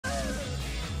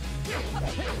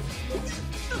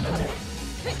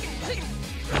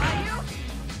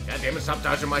God damn it, stop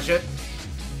dodging my shit.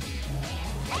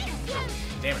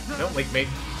 Damn it, don't leak me.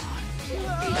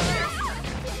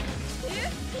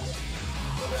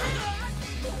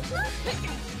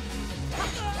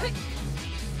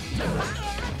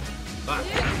 Fuck.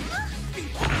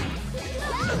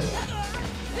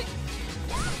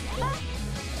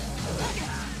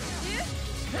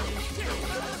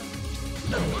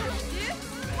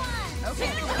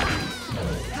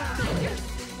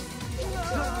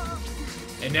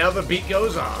 And now the beat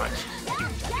goes on.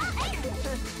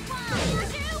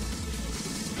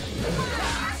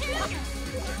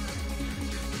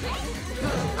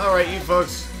 Alright, you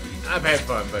folks, I've had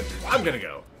fun, but I'm gonna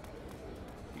go.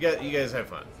 You guys have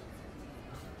fun.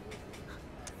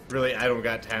 Really, I don't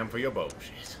got time for your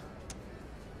bullshit.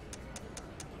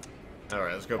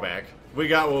 Alright, let's go back. We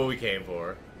got what we came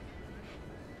for.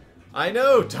 I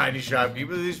know, tiny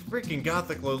shopkeeper, these freaking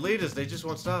gothic lolitas, they just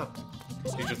won't stop.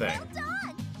 Here's your thing.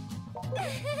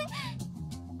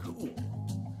 Cool.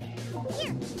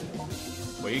 Here.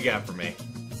 What you got for me?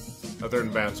 Other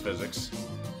than bounce physics.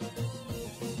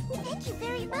 Thank you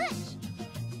very much.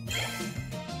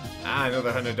 Ah,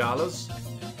 another $100.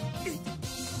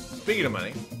 Speaking of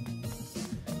money,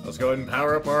 let's go ahead and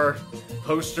power up our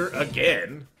poster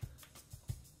again.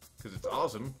 Because it's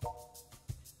awesome.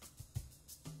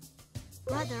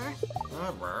 Brother.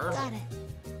 Got it.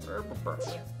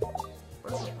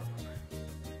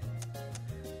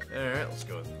 Alright, let's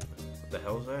go. What the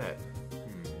hell is that?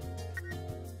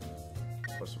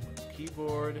 Plus one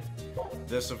keyboard.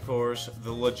 This, of course,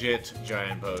 the legit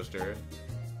giant poster.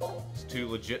 It's too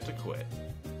legit to quit.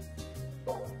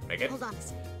 Make it. Hold on a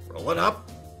second. Roll it up.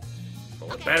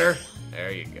 Roll it better.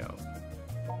 There you go.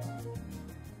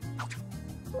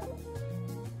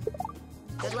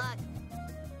 Good luck.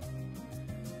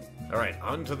 Alright,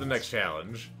 on to the next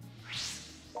challenge.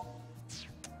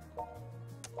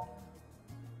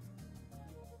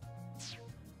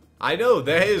 I know,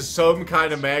 that is some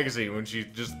kind of magazine when she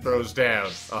just throws down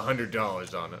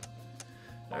 $100 on it.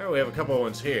 Alright, we have a couple of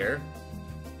ones here.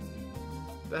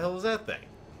 What the hell is that thing?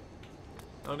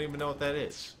 I don't even know what that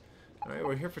is. Alright,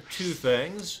 we're here for two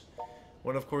things.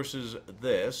 One, of course, is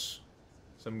this.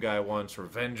 Some guy wants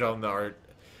revenge on the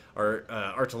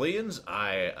Artelians.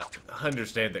 I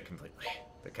understand that completely.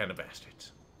 They're kind of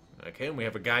bastards. Okay, and we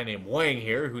have a guy named Wang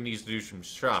here who needs to do some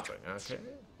shopping. Okay.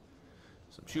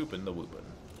 Some shooping the whooping.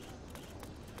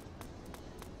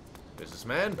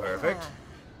 Businessman, perfect.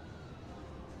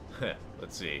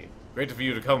 Let's see. Great of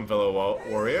you to come, fellow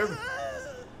warrior.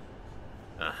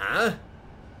 Uh-huh.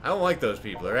 I don't like those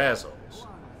people. They're assholes.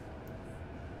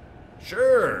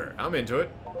 Sure, I'm into it.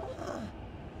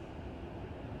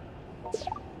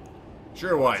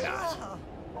 Sure, why not?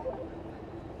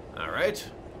 Alright.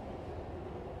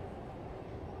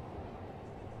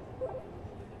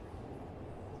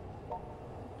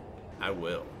 I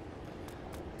will.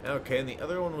 Okay, and the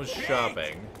other one was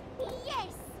shopping.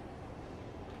 Yes.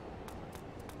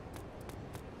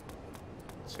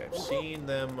 Let's see, I've seen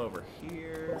them over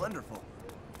here. Wonderful.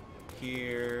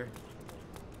 Here.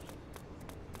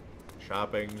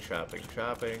 Shopping, shopping,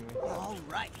 shopping. All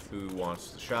right. Who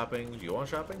wants the shopping? Do you want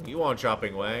shopping? You want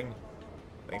shopping, Wang.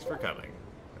 Thanks for coming.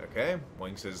 Okay,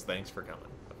 Wang says thanks for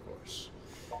coming, of course.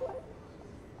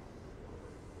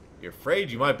 You're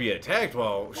afraid you might be attacked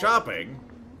while shopping?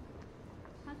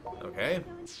 Okay.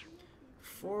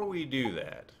 Before we do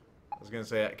that, I was gonna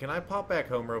say, can I pop back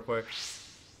home real quick?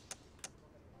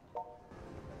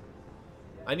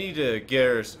 I need to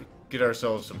get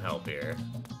ourselves some help here.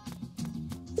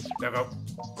 Now go.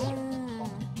 Come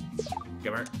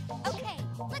here. Okay,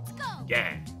 let's go.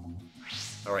 Yeah.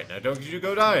 Alright, now don't you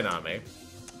go dying on me.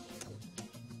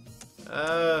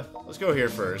 Let's go here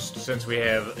first, since we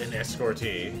have an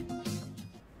escortee.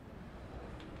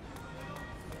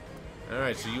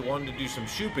 Alright, so you wanted to do some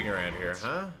shooping around here,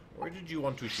 huh? Where did you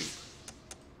want to shoot?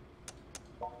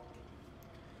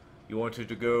 You wanted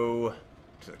to go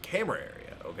to the camera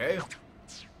area, okay?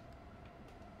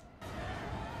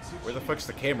 Where the fuck's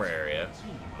the camera area?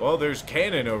 Well, there's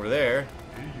Canon over there.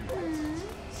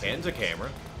 Canon's a camera.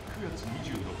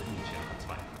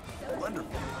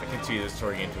 Wonderful. I can see this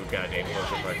turning into a goddamn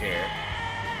close-up right here.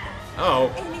 Oh.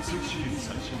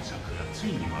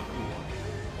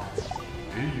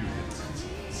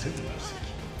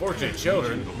 Fortunate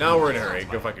children. Now we're in a hurry.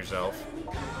 Go fuck yourself.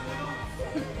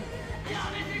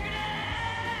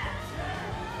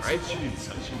 Alright.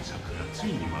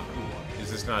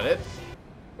 Is this not it?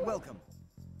 Welcome.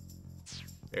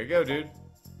 There you go, dude.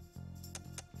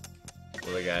 What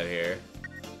do we got here?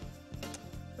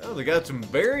 Oh, they got some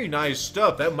very nice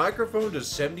stuff. That microphone does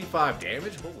 75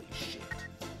 damage? Holy shit.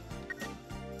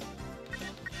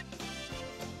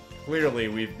 Clearly,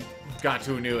 we've got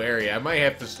to a new area. I might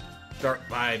have to start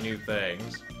buying new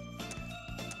things.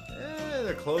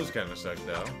 Their clothes kind of suck,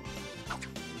 though.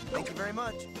 Thank you very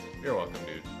much. You're welcome,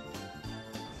 dude.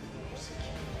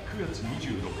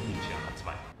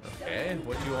 Okay,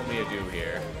 what do you want me to do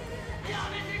here?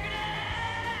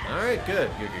 Alright, good.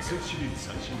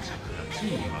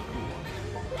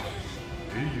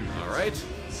 Alright.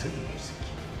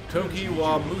 Toki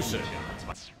wa Musa.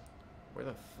 Where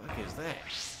the fuck is that?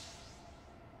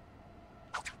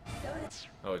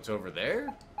 Oh, it's over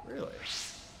there? Really?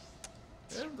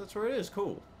 Yeah, that's where it is.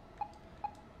 Cool.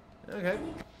 Okay.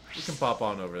 We can pop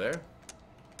on over there.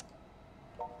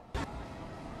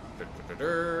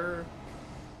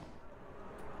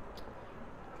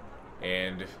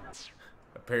 And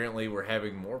apparently we're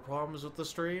having more problems with the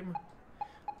stream.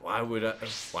 Why would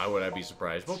I be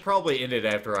surprised? We'll probably end it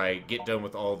after I get done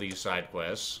with all these side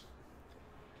quests.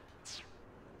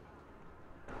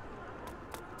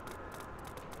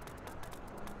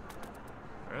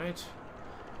 Alright.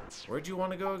 Where'd you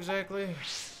want to go exactly?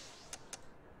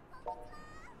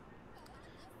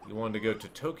 You wanted to go to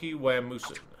Toki wa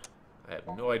Musa. I have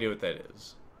no idea what that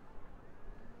is.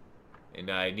 And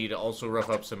I need to also rough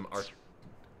up some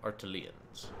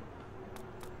Artelians.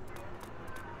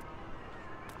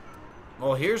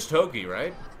 Well, here's Toki,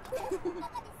 right?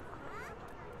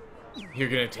 You're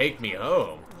gonna take me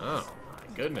home. Oh,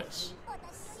 my goodness.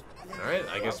 Alright,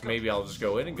 I guess maybe I'll just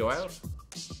go in and go out.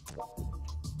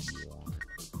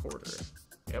 Quarter.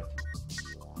 Yep.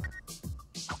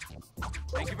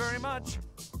 Thank you very much.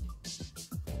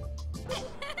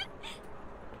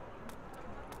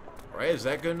 Alright, is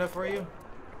that good enough for you?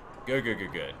 Good, good,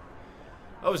 good, good.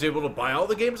 I was able to buy all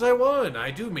the games I won.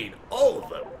 I do mean all of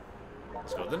them.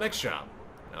 Let's go to the next shop.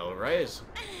 Alright.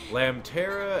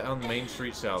 Lamterra on the Main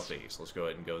Street Southeast. Let's go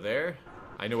ahead and go there.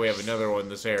 I know we have another one in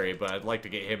this area, but I'd like to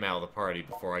get him out of the party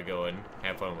before I go and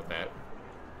have fun with that.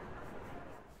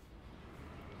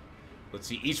 Let's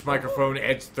see, each microphone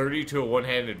adds 30 to a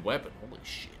one-handed weapon. Holy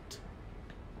shit.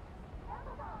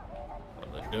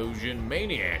 I'm the Dojin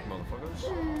Maniac, motherfuckers.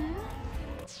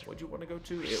 What'd you want to go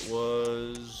to? It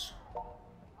was...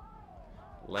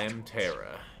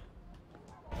 Lamterra.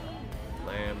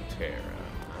 Lamterra.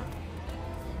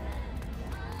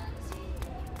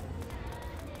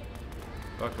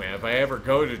 Fuck, man, if I ever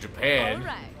go to Japan,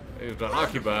 to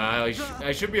Akiba,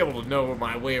 I should be able to know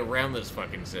my way around this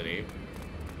fucking city.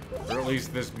 Or at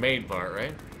least this main part,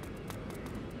 right?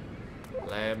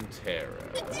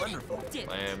 Lamterra. Wonderful.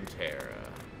 Lamterra.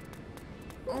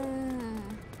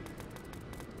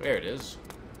 There it is.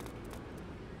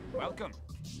 Welcome.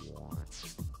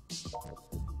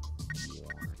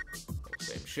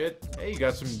 Same shit. Hey, you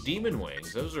got some demon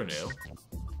wings. Those are new.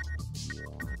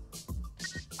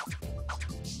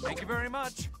 Thank you very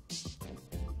much.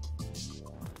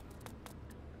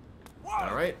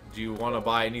 Alright, do you want to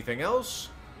buy anything else?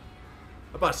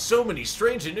 I bought so many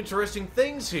strange and interesting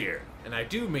things here. And I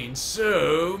do mean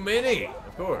so many,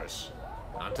 of course.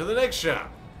 On to the next shop.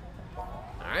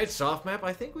 Alright, soft map.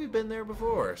 I think we've been there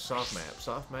before. Soft map,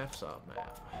 soft map, soft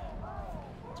map.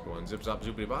 Let's go on zip zop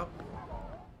zoopity bop.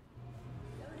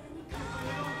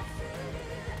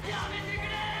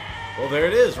 Well, there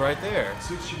it is, right there.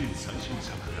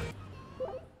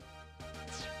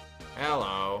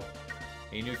 Hello.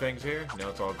 Any new things here? No,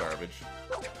 it's all garbage.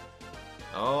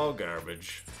 All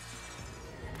garbage.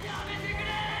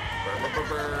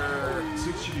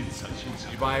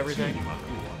 Did you buy everything?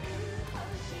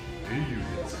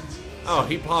 Oh,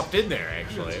 he popped in there,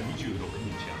 actually.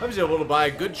 I was able to buy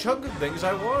a good chunk of things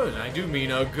I wanted. I do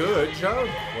mean a good chunk.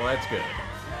 Well, that's good.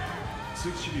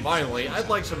 Finally, I'd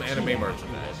like some anime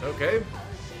merchandise, okay?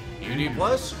 UD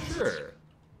Plus? Sure.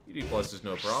 UD Plus is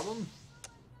no problem.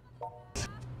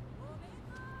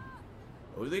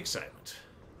 Oh, the excitement.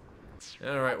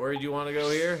 Alright, where do you want to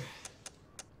go here?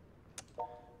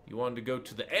 You wanted to go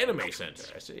to the anime center,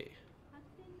 I see.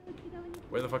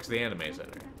 Where the fuck's the anime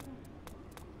center?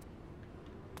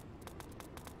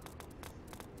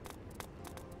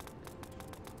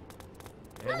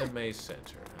 Anime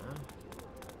center, huh?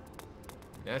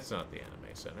 That's not the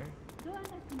anime center.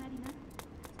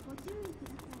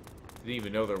 Didn't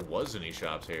even know there was any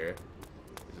shops here.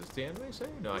 Is this the anime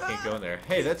center? No, I can't go in there.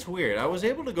 Hey, that's weird. I was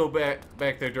able to go back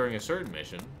there during a certain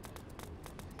mission.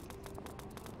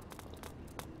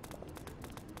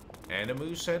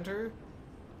 Animu Center?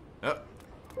 Oh,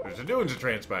 there's a new one's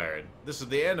transpired. This is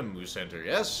the Animu Center,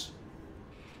 yes?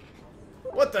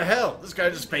 What the hell? This guy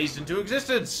just phased into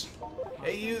existence.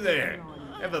 Hey, you there.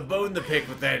 have a bone to pick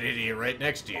with that idiot right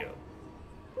next to you.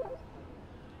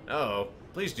 Oh,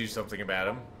 please do something about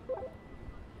him.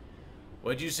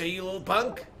 What'd you say, you little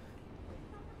punk?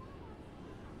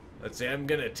 Let's say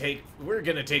we're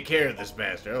gonna take care of this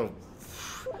bastard. Oh,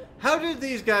 how did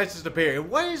these guys just appear? And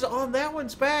what is on that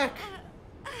one's back?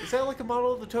 Is that like a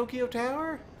model of the Tokyo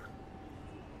Tower?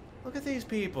 Look at these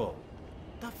people.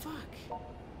 The fuck?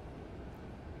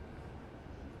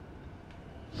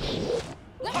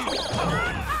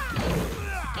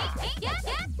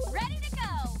 Ready to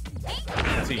go.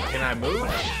 Let's see, can I move?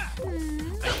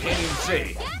 I can't even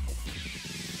see.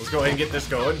 Let's go ahead and get this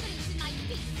going.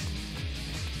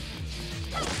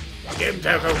 Get him,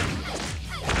 Taco.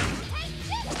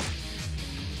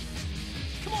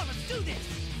 Come on, let's do this.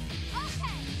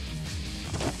 Okay.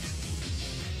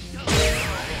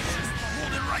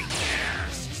 Hold it right there.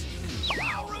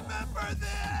 I'll remember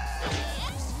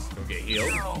this. Don't get healed.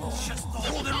 Just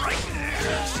hold it right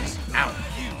there. Ow.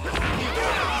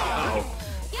 Uh-oh.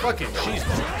 Fucking cheese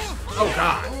balls. Oh,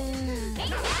 God.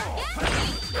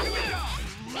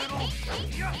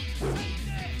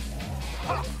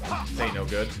 This ain't no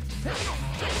good.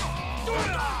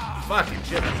 Fucking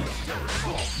shit.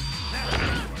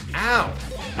 Ow.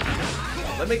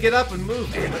 Let me get up and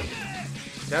move, damn it.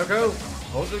 Taco,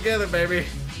 hold it together, baby.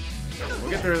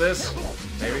 We'll get through this,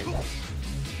 baby.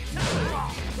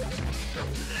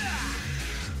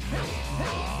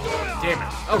 Damn it.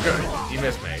 Oh, good. You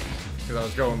missed me. Because I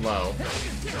was going low.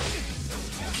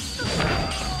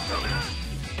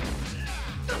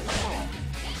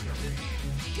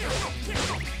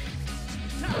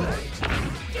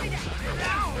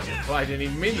 Well, I didn't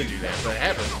even mean to do that, but it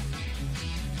happened.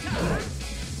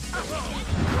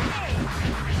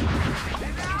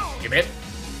 Give it.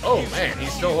 Oh, man,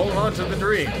 he's still holding on to the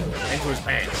dream. And to his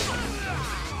pants.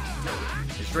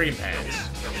 His dream pants.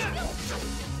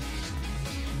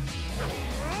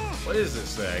 What is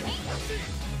this thing?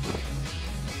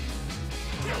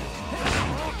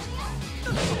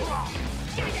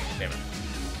 Damn it.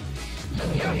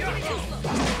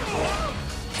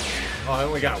 Oh, I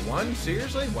only got one?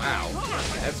 Seriously? Wow.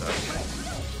 That sucks.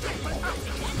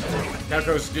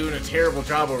 Taco's doing a terrible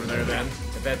job over there then,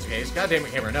 if that's the case. God damn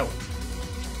it, camera, no.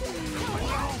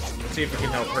 Let's see if we can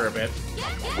help her a bit.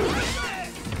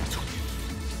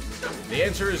 The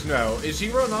answer is no. Is he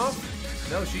run off?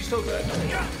 No, she's still good.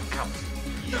 Ow.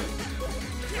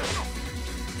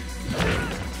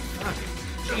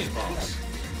 Fucking cheese balls.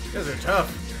 You guys are tough.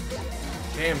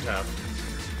 Damn tough.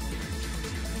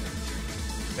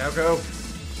 Taco,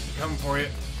 coming for you.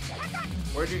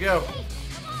 Where'd you go?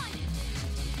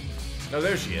 No,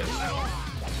 there she is. I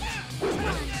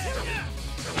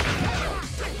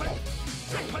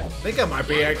think I might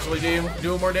be actually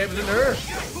doing more damage than her.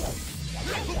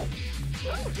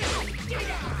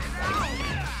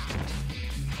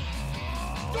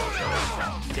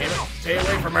 Damn it, stay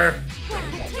away from her.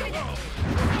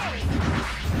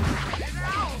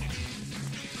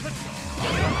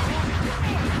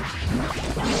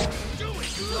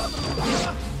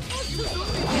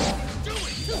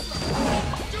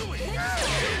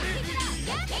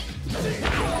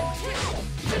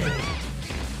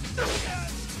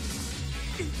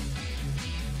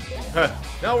 Huh,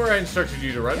 not where I instructed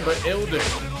you to run, but it'll do.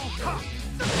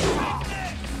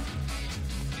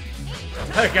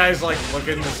 That guy's like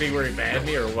looking to see where he banned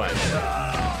me or what?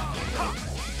 I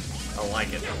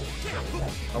like it.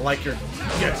 I like your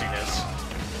gutsiness.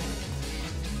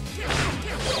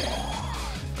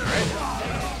 Alright.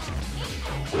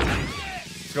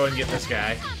 Let's go ahead and get this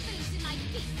guy.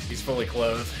 He's fully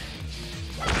clothed.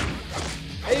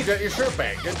 Hey, you got your shirt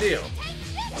back. Good deal.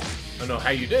 I don't know how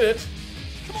you did it.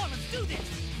 Come on, let's do this.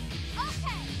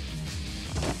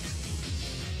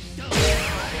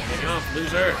 Get off,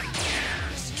 loser.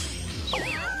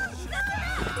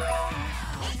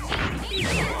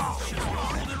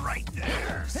 Hold it right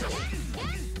there.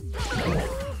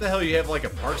 What the hell, you have like a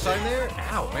park sign there?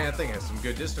 Ow, man, that thing has some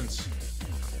good distance.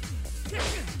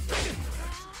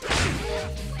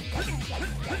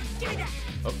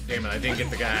 Oh, damn it, I didn't get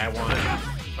the guy I wanted.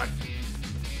 Fuck.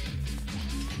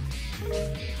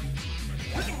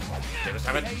 Damn it,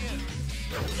 stop it.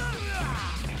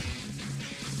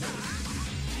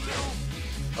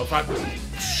 Oh, fuck.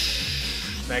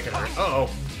 That could hurt. Uh-oh.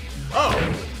 Oh!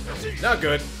 Not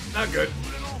good. Not good.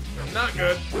 Not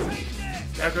good.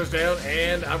 That goes down,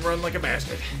 and I'm running like a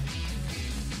bastard.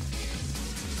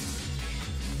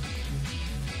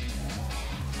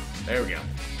 There we go.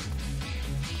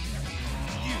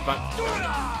 Fuck.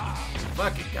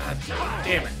 Fuck it, god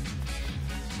damn it.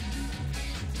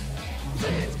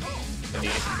 I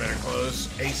need some better clothes.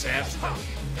 ASAP.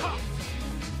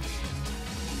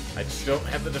 I just don't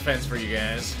have the defense for you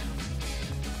guys.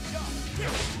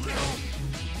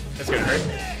 That's gonna hurt.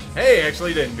 Hey,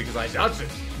 actually didn't because I dodged it.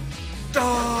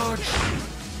 Dodge!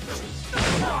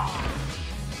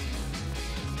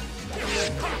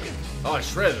 Oh, I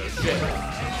shredded those shit.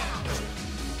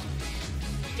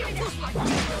 There we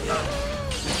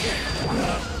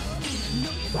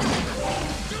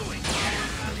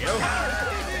go.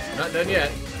 Not done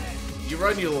yet. You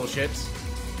run, you little shits.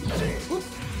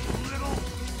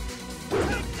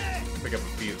 Pick up a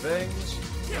few things.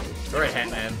 Alright, Hat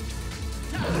Man.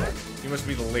 You must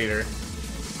be the leader.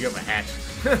 You have a hat.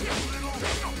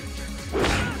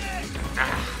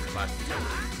 Ah, fuck.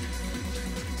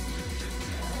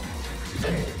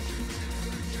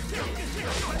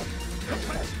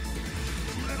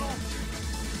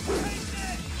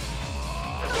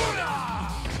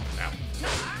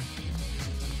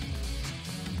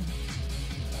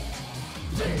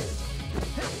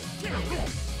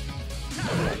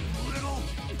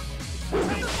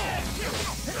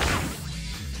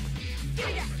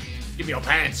 Give me your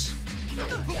pants. There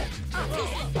we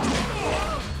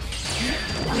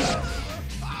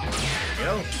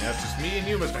go. Now it's just me and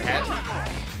you, Mr. Hat.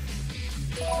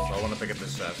 So I want to pick up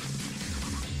this stuff.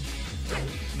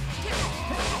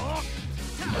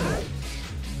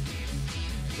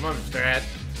 Come on, Mr. Hat.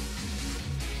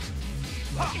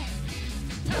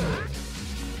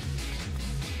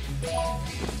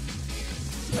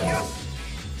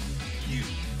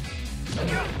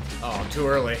 Oh, I'm too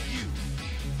early.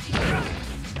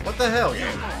 What the hell,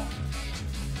 game?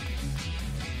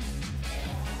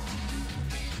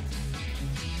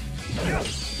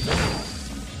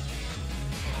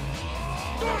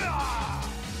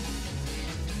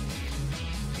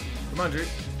 Come on, Drew.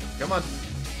 Come on.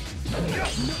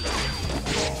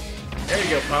 There you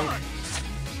go, punk.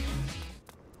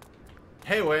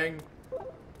 Hey, Wang.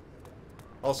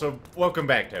 Also, welcome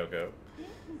back, Toko.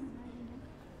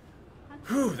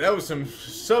 Whew, that was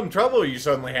some trouble you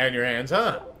suddenly had in your hands,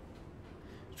 huh?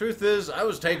 Truth is, I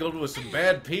was tangled with some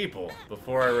bad people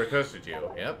before I requested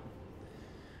you. Yep.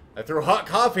 I threw hot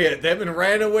coffee at them and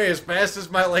ran away as fast as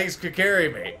my legs could carry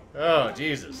me. Oh,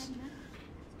 Jesus.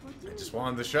 I just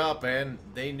wanted the shop, and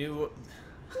they knew...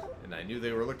 And I knew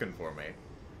they were looking for me.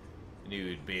 I knew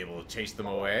you'd be able to chase them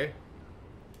away.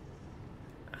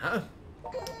 Uh-huh.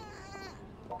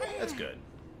 That's good.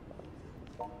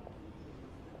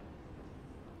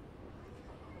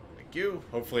 Thank you.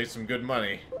 Hopefully it's some good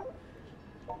money.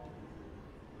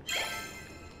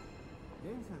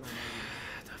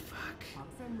 The fuck?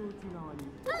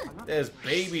 There's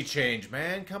baby change,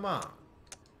 man. Come on.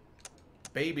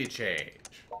 Baby change.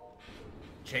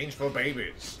 Change for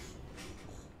babies.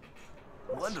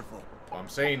 Wonderful. Well, I'm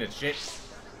saying it's shit.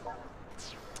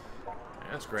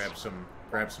 Let's grab some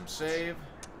save.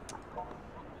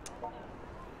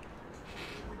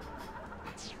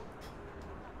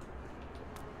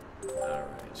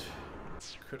 Alright.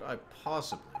 Could I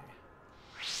possibly...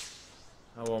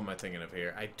 How well am I thinking of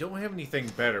here? I don't have anything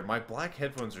better. My black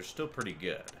headphones are still pretty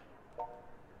good.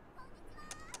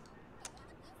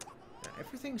 Yeah,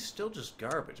 everything's still just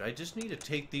garbage. I just need to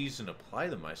take these and apply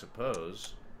them, I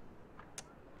suppose.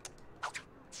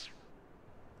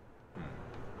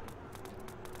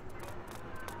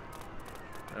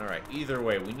 Alright, either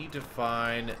way, we need to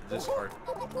find this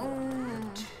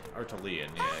Artelian.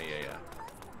 Yeah.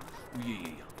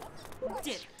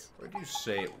 Did it. Where do you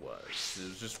say it was? It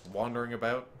was just wandering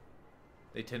about?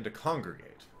 They tend to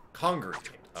congregate.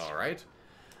 Alright.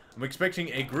 I'm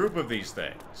expecting a group of these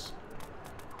things.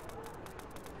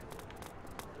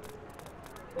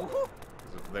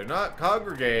 If they're not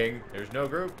congregating, there's no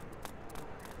group.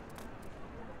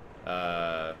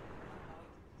 I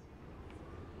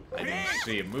didn't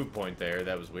see a move point there.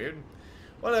 That was weird.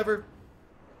 Whatever.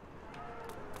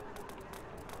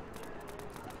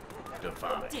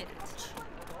 Divide. Did it.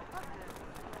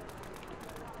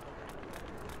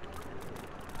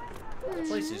 The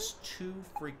place is too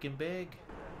freaking big.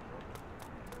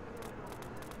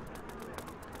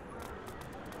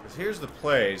 'Cause here's the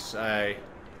place. I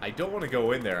don't want to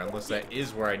go in there unless that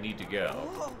is where I need to go.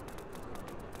 'Cause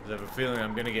I have a feeling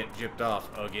I'm gonna get gypped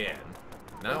off again.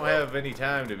 And I don't have any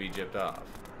time to be gypped off.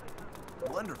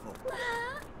 Wonderful.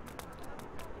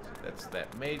 That's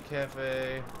that maid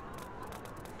cafe.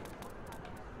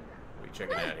 What are we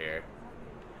checking out here?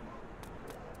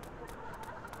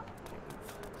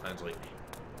 Cleanse leave me.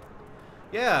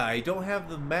 Yeah, I don't have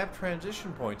the map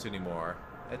transition points anymore.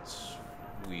 That's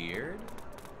weird.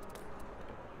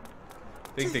 I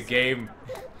think the game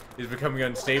is becoming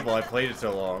unstable. I played it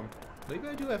so long. Maybe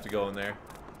I do have to go in there.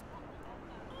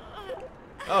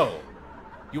 Oh.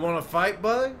 You want to fight,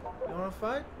 bud? You want to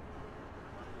fight?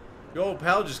 Your old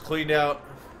pal just cleaned out.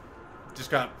 Just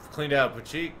got cleaned out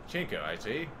Pachinko, I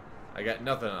see. I got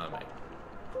nothing on me.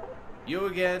 You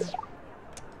again?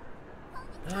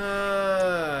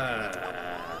 Why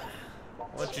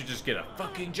don't you just get a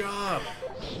fucking job?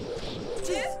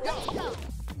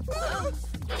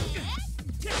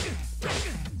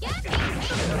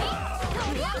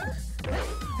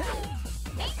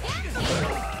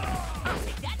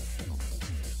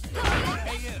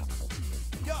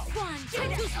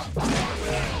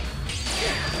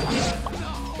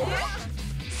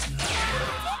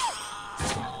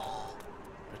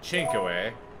 Pachinko,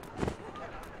 eh?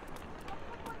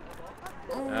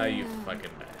 Ah, you fucking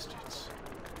bastards.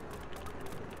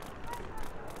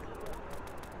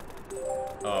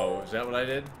 Oh, is that what I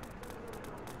did?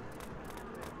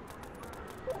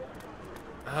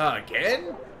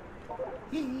 Again?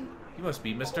 You must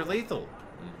be Mr. Lethal.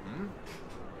 Mm-hmm.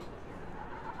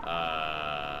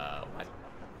 What?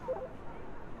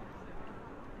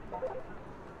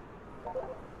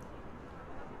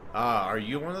 Are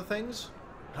you one of the things?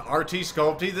 RT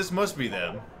Sculpty, this must be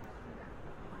them.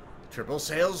 Triple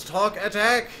sales talk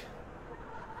attack!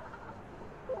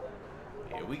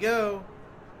 Here we go.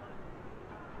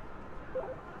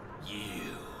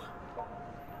 You.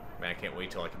 Man, I can't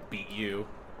wait till I can beat you.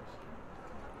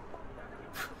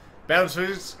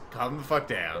 Bouncers, calm the fuck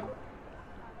down.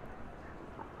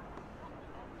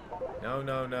 No,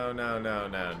 no, no, no, no,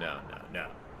 no, no, no, no.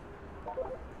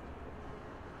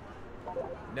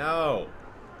 No.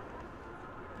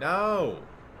 No.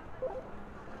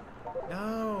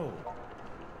 No.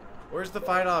 Where's the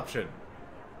fight option?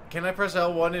 Can I press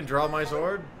L1 and draw my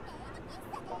sword?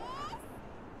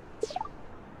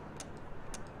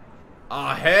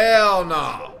 Oh, hell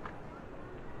no.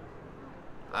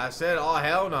 I said, oh,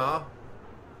 hell no.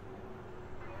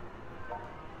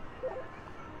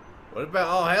 What about,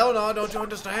 oh, hell no, don't you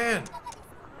understand?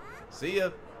 See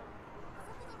ya.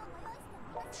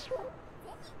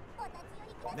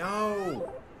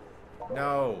 No.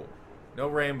 No. No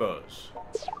rainbows.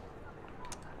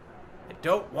 I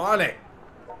don't want it.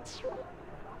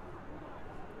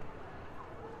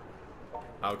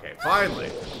 Okay,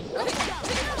 finally.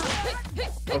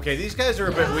 Okay, these guys are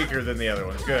a bit weaker than the other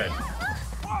ones. Good.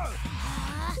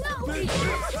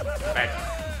 Back.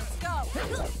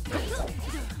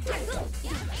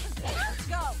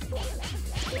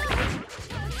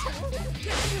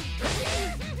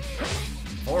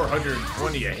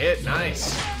 420 a hit.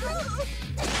 Nice.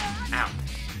 Ow.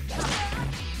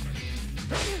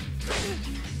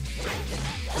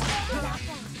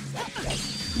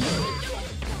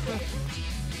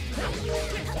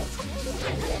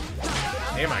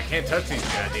 Damn, I can't touch these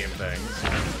goddamn things.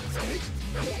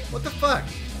 What the fuck?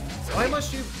 Why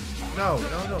must you... No,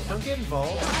 no, no, don't get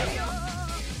involved.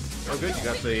 Oh good, you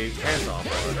got the pants off,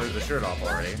 or the shirt off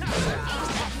already.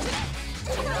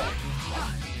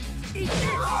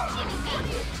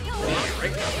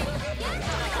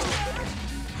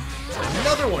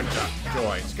 Another one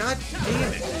joins. God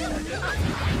damn it.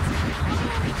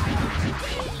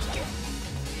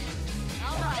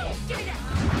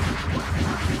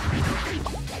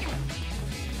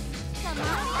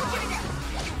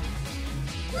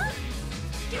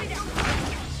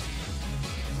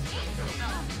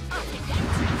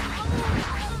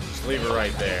 Just leave her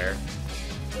right there.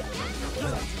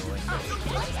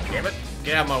 Damn it.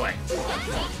 Get out of my way.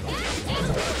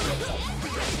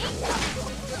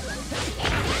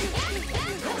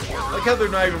 I like how they're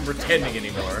not even pretending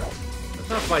anymore. Let's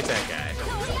not fight that guy.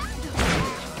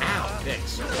 Ow,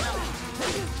 dicks.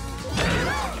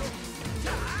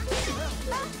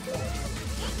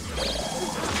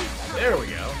 There we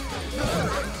go.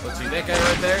 Let's see, that guy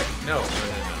right there? No, no,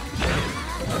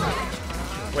 no, no.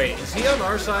 Wait, is he on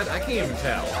our side? I can't even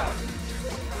tell.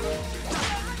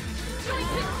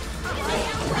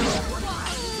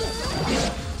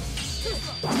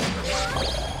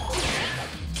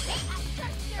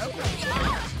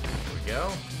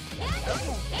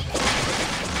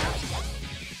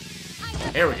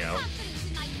 There we go.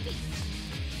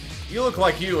 You look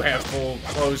like you have full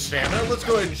closed stamina. Let's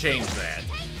go ahead and change that.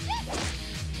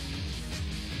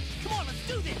 Come on, let's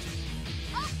do this.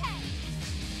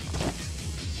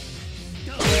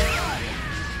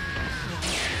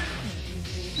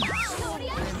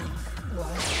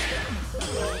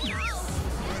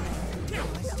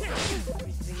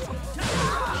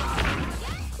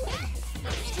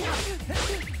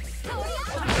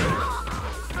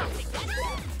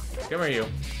 Come here, you.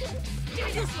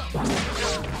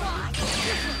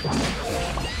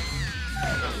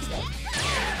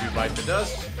 You bite the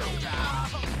dust.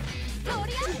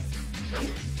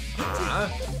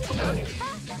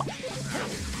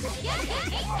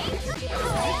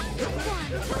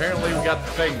 Apparently we got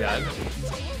the thing done.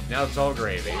 Now it's all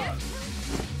gravy.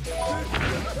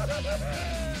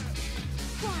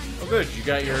 Oh good, you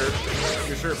got your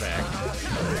shirt back.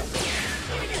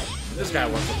 This guy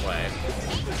wants to play.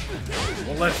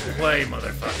 Well, let's play,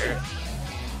 motherfucker.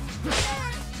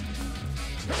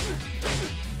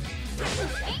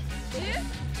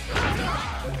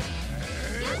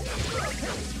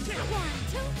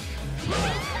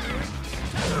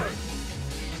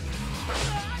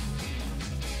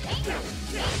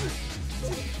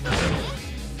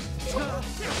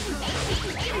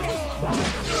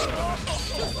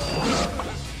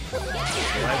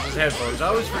 That's his headphones. I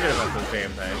always forget about those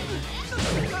damn things.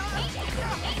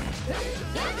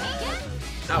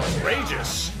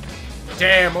 Outrageous!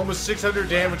 Damn, almost 600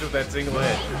 damage with that single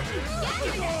hit.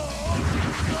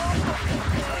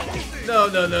 No,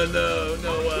 no, no, no,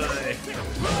 no way.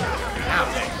 Ow,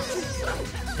 dang.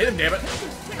 Hit him, damn it.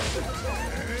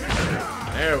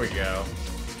 There we go.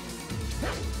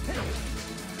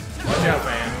 Watch out,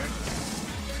 man.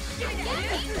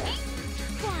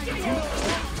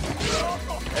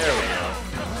 There we go.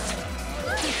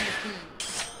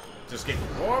 Just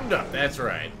getting warmed up, that's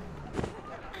right.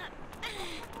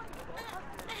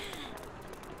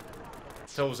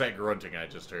 So was that grunting I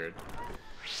just heard.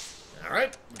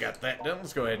 Alright, got that done.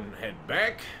 Let's go ahead and head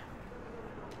back.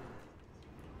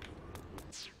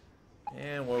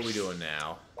 And what are we doing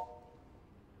now?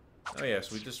 Oh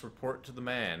yes, we just report to the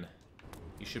man.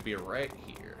 He should be right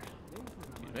here.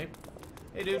 Excuse me.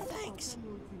 Hey dude. Thanks.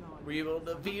 Were you able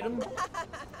to feed him?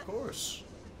 Of course.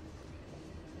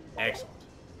 Excellent.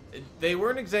 They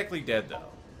weren't exactly dead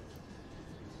though.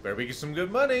 Better be get some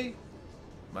good money.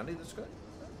 Money that's good.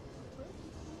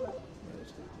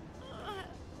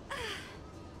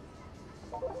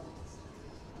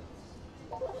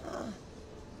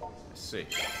 Let's see.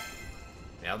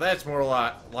 Now that's more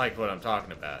like what I'm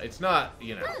talking about. It's not,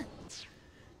 you know,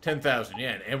 10,000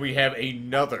 yen, and we have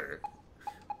another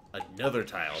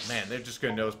tile. Man, they're just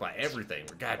gonna know us by everything.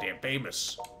 We're goddamn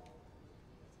famous.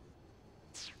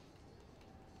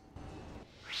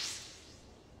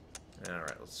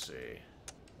 Alright, let's see.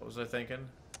 What was I thinking?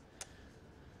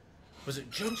 Was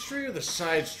it Jump Street or the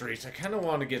side streets? I kind of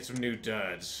want to get some new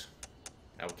duds.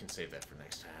 Now we can save that for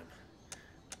next time.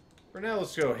 For now,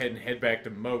 let's go ahead and head back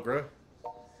to Mogra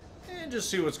and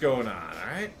just see what's going on,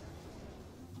 alright?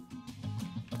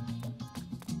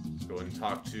 Let's go ahead and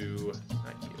talk to...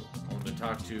 not you. I want to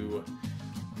talk to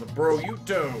my bro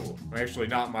Yuto. Actually,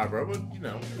 not my bro, but, you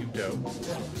know, Yuto.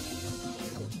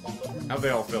 How'd they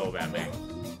all feel about me?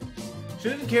 She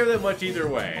didn't care that much either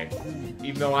way,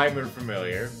 even though I'm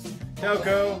unfamiliar.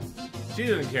 Telco, she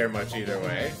didn't care much either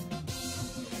way.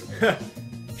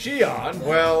 Shion,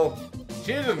 well,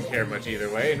 she didn't care much either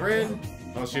way. And Rin,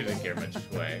 well, she didn't care much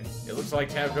either way. It looks like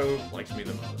Telco likes me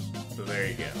the most. So there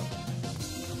you go.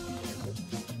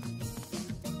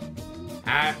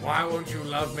 Why won't you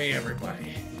love me,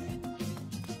 everybody?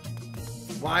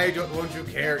 Why won't you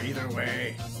care either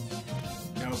way?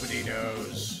 Nobody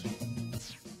knows.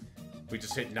 We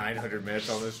just hit 900 minutes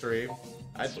on this stream.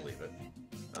 I'd believe it.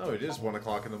 Oh, it is 1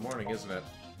 o'clock in the morning, isn't it?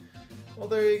 Well,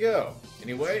 there you go.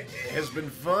 Anyway, it has been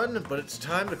fun, but it's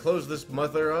time to close this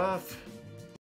mother off.